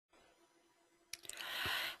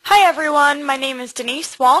Hi everyone, my name is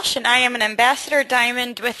Denise Walsh and I am an Ambassador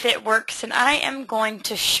Diamond with It Works, and I am going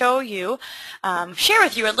to show you, share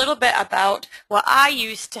with you a little bit about what I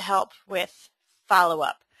use to help with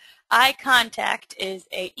follow-up. Icontact is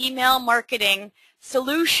an email marketing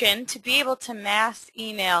solution to be able to mass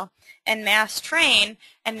email and mass train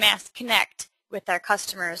and mass connect with our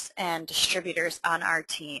customers and distributors on our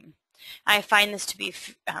team. I find this to be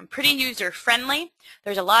pretty user-friendly.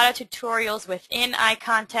 There's a lot of tutorials within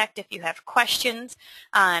Icontact if you have questions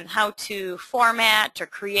on how to format or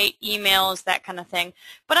create emails, that kind of thing.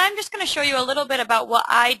 But I'm just going to show you a little bit about what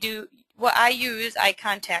I do, what I use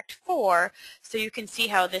Icontact for, so you can see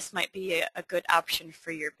how this might be a good option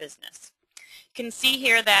for your business. You can see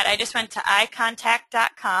here that I just went to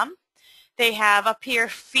icontact.com. They have up here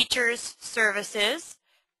features, services,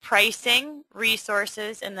 pricing,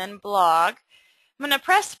 resources, and then blog. I'm going to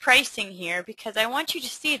press pricing here because I want you to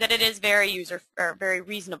see that it is very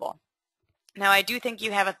reasonable. Now I do think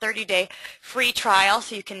you have a 30-day free trial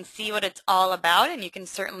so you can see what it's all about, and you can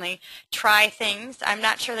certainly try things. I'm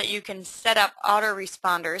not sure that you can set up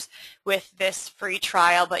autoresponders with this free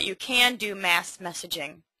trial, but you can do mass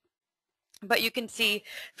messaging. But you can see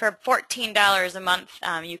for $14 a month,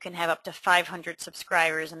 you can have up to 500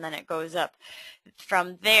 subscribers, and then it goes up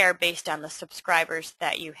from there based on the subscribers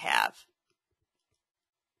that you have.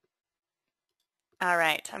 All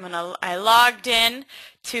right, I logged in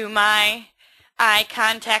to my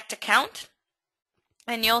Icontact account,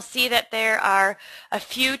 and you'll see that there are a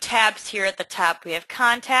few tabs here at the top. We have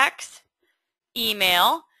contacts,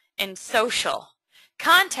 email, and social.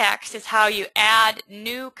 Contacts is how you add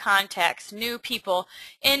new contacts, new people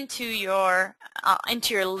into your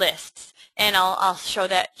lists, and I'll show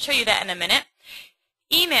you that in a minute.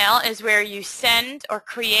 Email is where you send or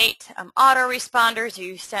create autoresponders, or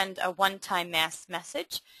you send a one-time mass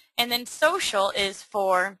message, and then social is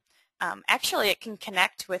for actually it can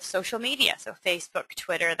connect with social media, so Facebook,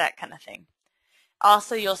 Twitter, that kind of thing.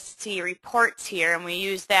 Also, you'll see reports here, and we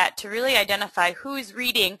use that to really identify who's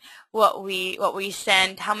reading what we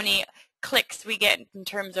send, how many clicks we get in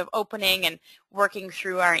terms of opening and working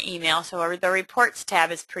through our email. So the reports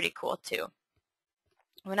tab is pretty cool too.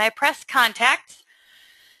 When I press contacts,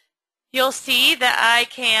 you'll see that I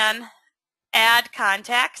can add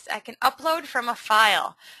contacts. I can upload from a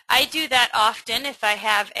file. I do that often if I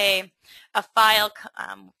have a file,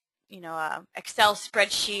 a Excel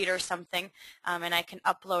spreadsheet or something, and I can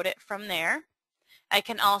upload it from there. I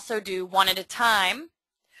can also do one at a time,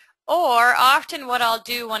 or often what I'll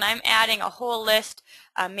do when I'm adding a whole list,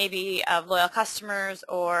 maybe of loyal customers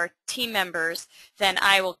or team members, then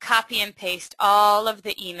I will copy and paste all of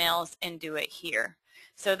the emails and do it here.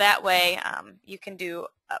 So that way you can do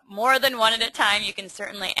more than one at a time. You can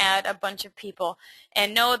certainly add a bunch of people,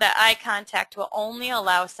 and know that Icontact will only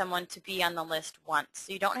allow someone to be on the list once.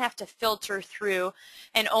 So you don't have to filter through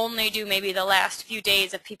and only do maybe the last few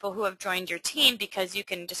days of people who have joined your team, because you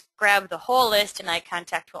can just grab the whole list, and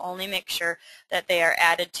Icontact will only make sure that they are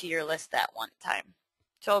added to your list that one time.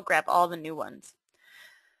 So I'll grab all the new ones.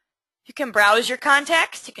 You can browse your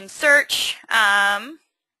contacts, you can search,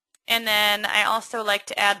 and then I also like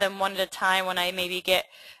to add them one at a time when I maybe get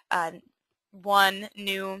one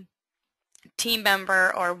new team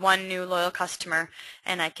member or one new loyal customer,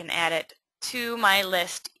 and I can add it to my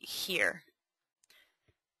list here.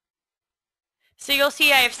 So you'll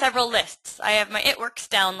see I have several lists. I have my It Works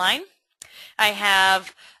downline. I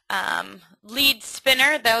have lead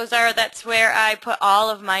spinner. That's where I put all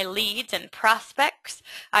of my leads and prospects.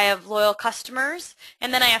 I have loyal customers,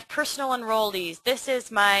 and then I have personal enrollees. This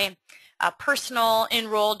is my personal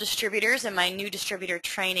enrolled distributors and my new distributor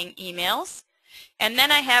training emails. And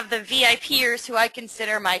then I have the VIPers, who I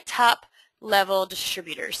consider my top level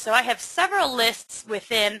distributors. So I have several lists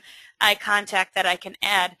within Icontact that I can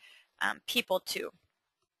add people to.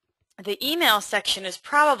 The email section is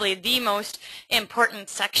probably the most important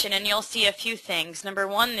section, and you'll see a few things. Number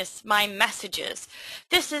one is my messages.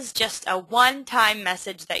 This is just a one-time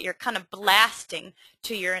message that you're kind of blasting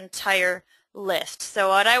to your entire list. So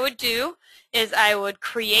what I would do is I would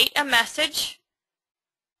create a message.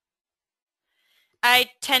 I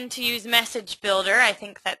tend to use Message Builder. I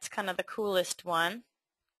think that's kind of the coolest one.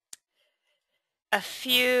 Let's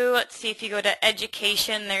see, if you go to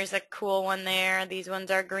education, there's a cool one there. These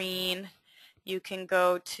ones are green. You can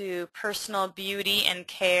go to personal beauty and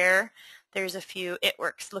care. There's a few It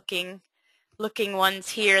Works looking ones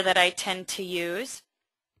here that I tend to use.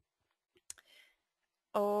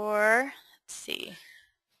 Or, let's see,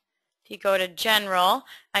 if you go to general,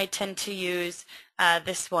 I tend to use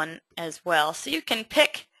this one as well. So you can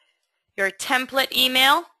pick your template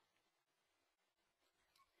email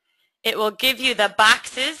It will give you the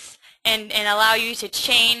boxes and allow you to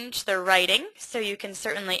change the writing. So you can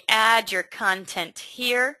certainly add your content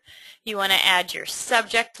here. You want to add your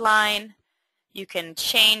subject line. You can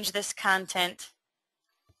change this content.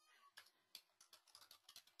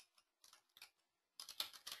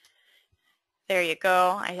 There you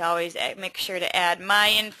go. I always make sure to add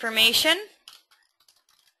my information.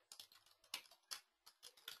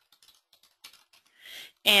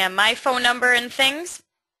 And my phone number and things.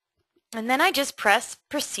 And then I just press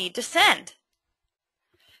proceed to send.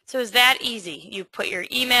 So it's that easy. You put your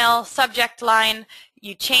email, subject line,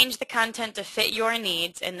 you change the content to fit your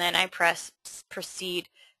needs, and then I press proceed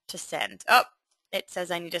to send. Oh, it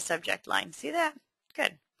says I need a subject line. See that?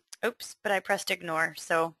 Good. Oops, but I pressed ignore,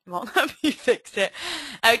 so it won't let me fix it.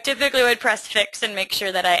 I typically would press fix and make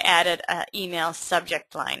sure that I added an email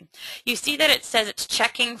subject line. You see that it says it's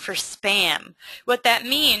checking for spam. What that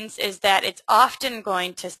means is that it's often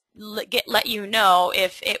going to let you know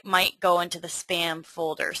if it might go into the spam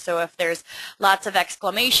folder. So if there's lots of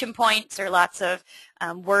exclamation points or lots of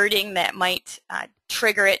wording that might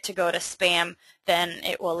trigger it to go to spam, then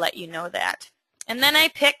it will let you know that. And then I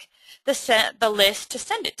pick the list to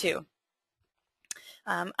send it to.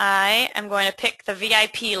 I am going to pick the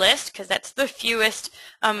VIP list because that's the fewest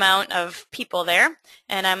amount of people there,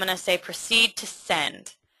 and I'm going to say proceed to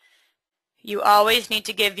send. You always need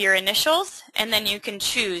to give your initials, and then you can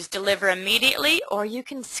choose deliver immediately or you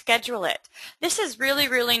can schedule it. This is really,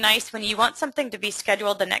 really nice when you want something to be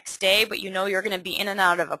scheduled the next day, but you know you're going to be in and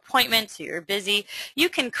out of appointments, so you're busy. You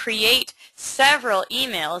can create several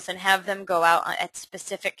emails and have them go out at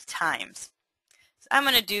specific times. So I'm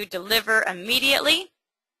going to do deliver immediately.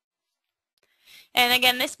 And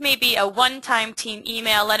again, this may be a one-time team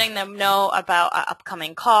email letting them know about an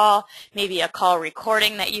upcoming call, maybe a call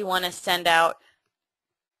recording that you want to send out,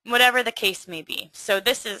 whatever the case may be. So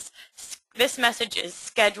this message is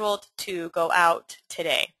scheduled to go out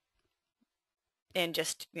today in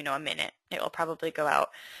just, a minute. It will probably go out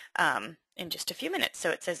in just a few minutes. So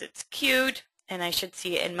it says it's queued, and I should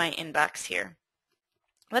see it in my inbox here.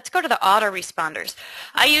 Let's go to the autoresponders.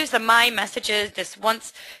 I use the My Messages, this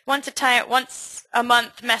once a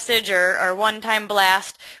month message or one-time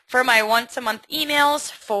blast for my once-a-month emails,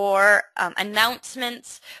 for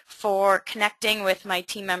announcements, for connecting with my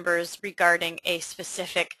team members regarding a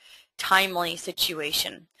specific timely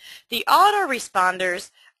situation. The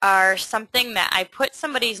autoresponders are something that I put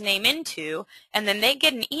somebody's name into, and then they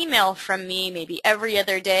get an email from me maybe every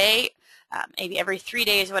other day, maybe every 3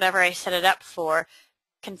 days, whatever I set it up for,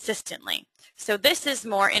 consistently. So this is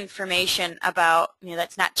more information about,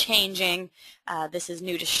 that's not changing. This is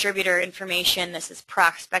new distributor information. This is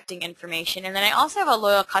prospecting information. And then I also have a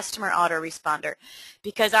loyal customer autoresponder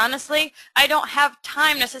because honestly, I don't have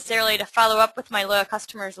time necessarily to follow up with my loyal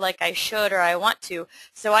customers like I should or I want to.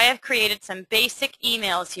 So I have created some basic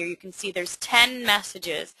emails here. You can see there's 10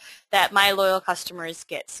 messages that my loyal customers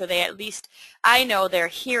get. So they at least, I know they're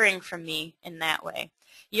hearing from me in that way.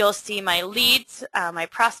 You'll see my leads, my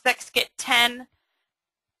prospects get 10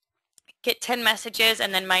 messages,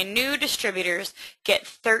 and then my new distributors get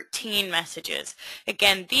 13 messages.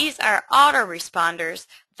 Again, these are autoresponders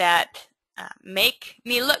that make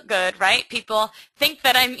me look good, right? People think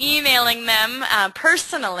that I'm emailing them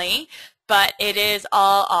personally, but it is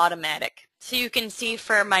all automatic. So you can see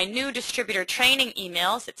for my new distributor training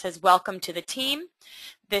emails, it says welcome to the team.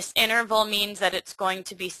 This interval means that it's going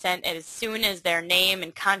to be sent as soon as their name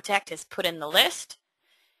and contact is put in the list.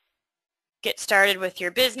 Get started with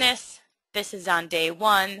your business. This is on day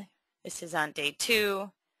 1. This is on day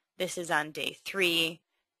 2. This is on day 3,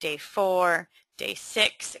 day 4, day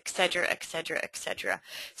 6, etc., etc., etc.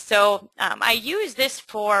 So I use this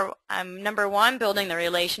for, number 1, building the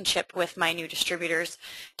relationship with my new distributors,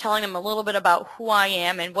 telling them a little bit about who I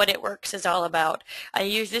am and what It Works is all about. I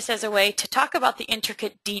use this as a way to talk about the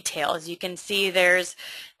intricate details. You can see there's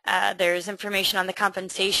information on the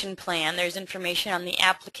compensation plan, there's information on the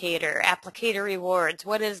applicator rewards,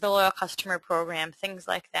 what is the loyal customer program, things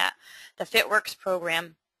like that, the FitWorks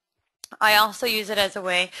program. I also use it as a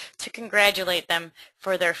way to congratulate them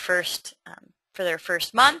for their first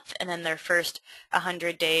month and then their first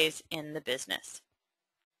 100 days in the business.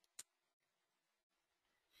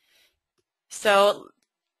 So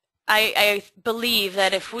I believe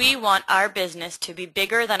that if we want our business to be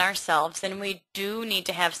bigger than ourselves, then we do need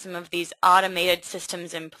to have some of these automated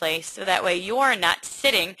systems in place so that way you're not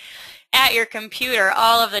sitting at your computer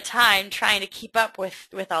all of the time trying to keep up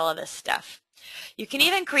with all of this stuff. You can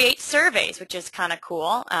even create surveys, which is kind of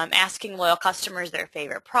cool, asking loyal customers their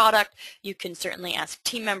favorite product. You can certainly ask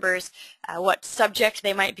team members what subject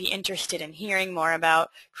they might be interested in hearing more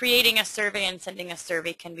about. Creating a survey and sending a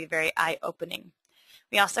survey can be very eye-opening.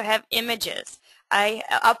 We also have images. I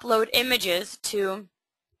upload images to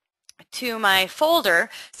my folder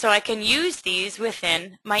so I can use these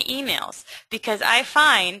within my emails, because I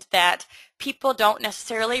find that people don't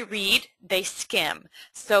necessarily read, they skim.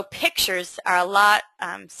 So pictures are a lot,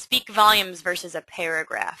 speak volumes versus a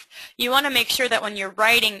paragraph. You want to make sure that when you're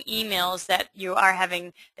writing emails that you're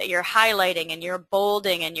highlighting and you're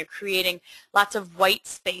bolding and you're creating lots of white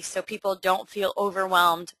space so people don't feel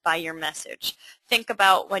overwhelmed by your message. Think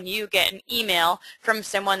about when you get an email from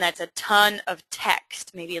someone that's a ton of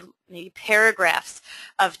text, maybe paragraphs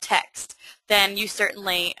of text, then you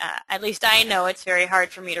certainly, at least I know it's very hard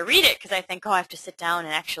for me to read it because I think, oh, I have to sit down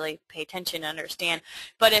and actually pay attention and understand.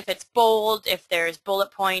 But if it's bold, if there's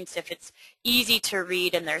bullet points, if it's easy to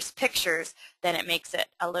read and there's pictures, then it makes it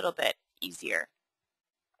a little bit easier.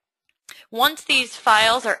 Once these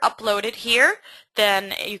files are uploaded here,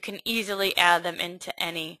 then you can easily add them into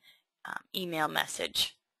any email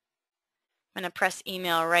message. I'm going to press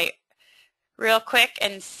email right real quick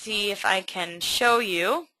and see if I can show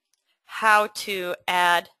you how to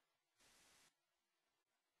add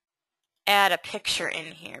a picture in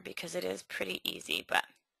here, because it is pretty easy. But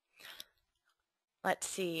let's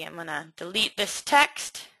see, I'm going to delete this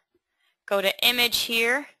text, go to image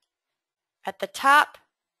here at the top,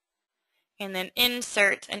 and then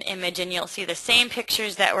insert an image, and you'll see the same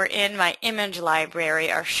pictures that were in my image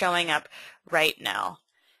library are showing up right now.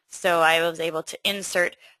 So I was able to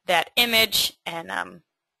insert that image, and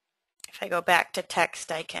if I go back to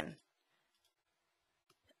text, I can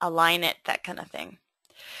align it, that kind of thing.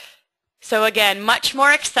 So again, much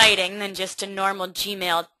more exciting than just a normal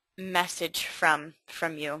Gmail message from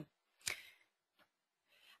you. I'm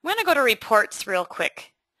going to go to reports real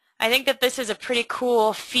quick. I think that this is a pretty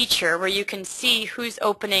cool feature where you can see who's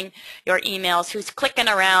opening your emails, who's clicking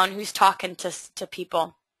around, who's talking to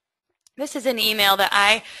people. This is an email that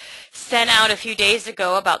I sent out a few days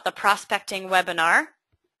ago about the prospecting webinar.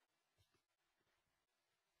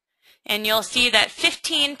 And you'll see that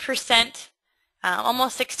 15%,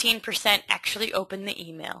 almost 16% actually opened the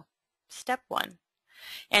email. Step one.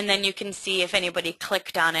 And then you can see if anybody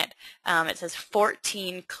clicked on it. It says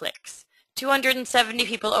 14 clicks. 270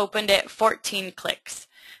 people opened it, 14 clicks.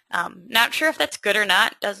 Not sure if that's good or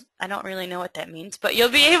not. I don't really know what that means, but you'll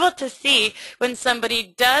be able to see when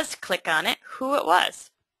somebody does click on it who it was.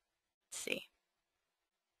 Let's see.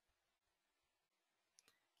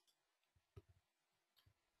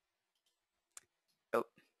 Oh.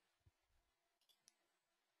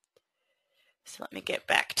 So let me get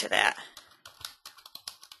back to that.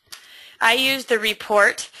 I use the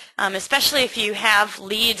report, especially if you have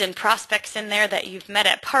leads and prospects in there that you've met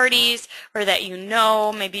at parties, or that you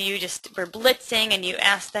know, maybe you just were blitzing and you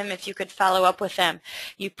asked them if you could follow up with them.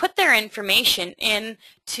 You put their information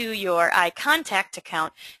into your Icontact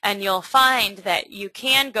account, and you'll find that you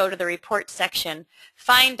can go to the report section,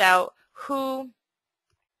 find out who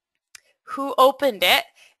opened it,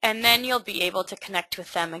 and then you'll be able to connect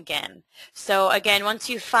with them again. So again, once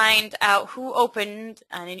you find out who opened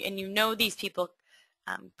and you know these people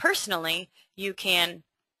personally, you can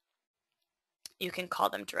call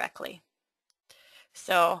them directly.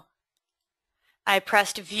 So I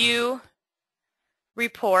pressed View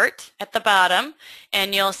Report at the bottom,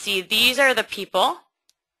 and you'll see these are the people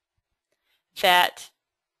that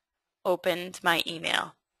opened my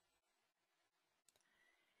email.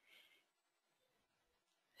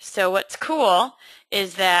 So what's cool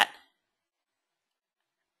is that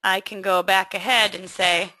I can go back ahead and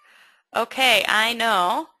say, okay, I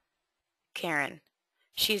know Karen.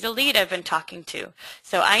 She's a lead I've been talking to.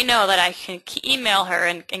 So I know that I can email her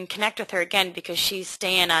and connect with her again because she's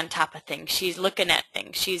staying on top of things. She's looking at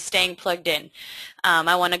things. She's staying plugged in.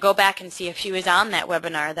 I want to go back and see if she was on that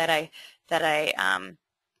webinar that I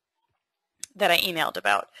emailed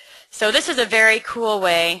about. So this is a very cool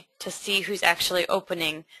way to see who's actually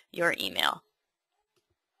opening your email.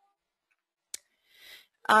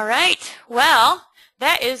 All right, well,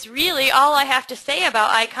 that is really all I have to say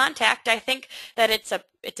about Icontact. I think that it's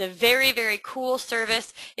a very, very cool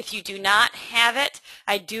service. If you do not have it,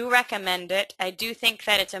 I do recommend it. I do think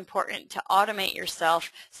that it's important to automate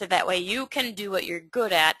yourself so that way you can do what you're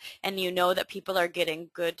good at and you know that people are getting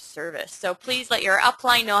good service. So please let your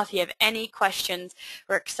upline know if you have any questions.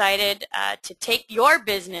 We're excited to take your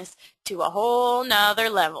business to a whole nother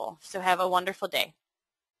level. So have a wonderful day.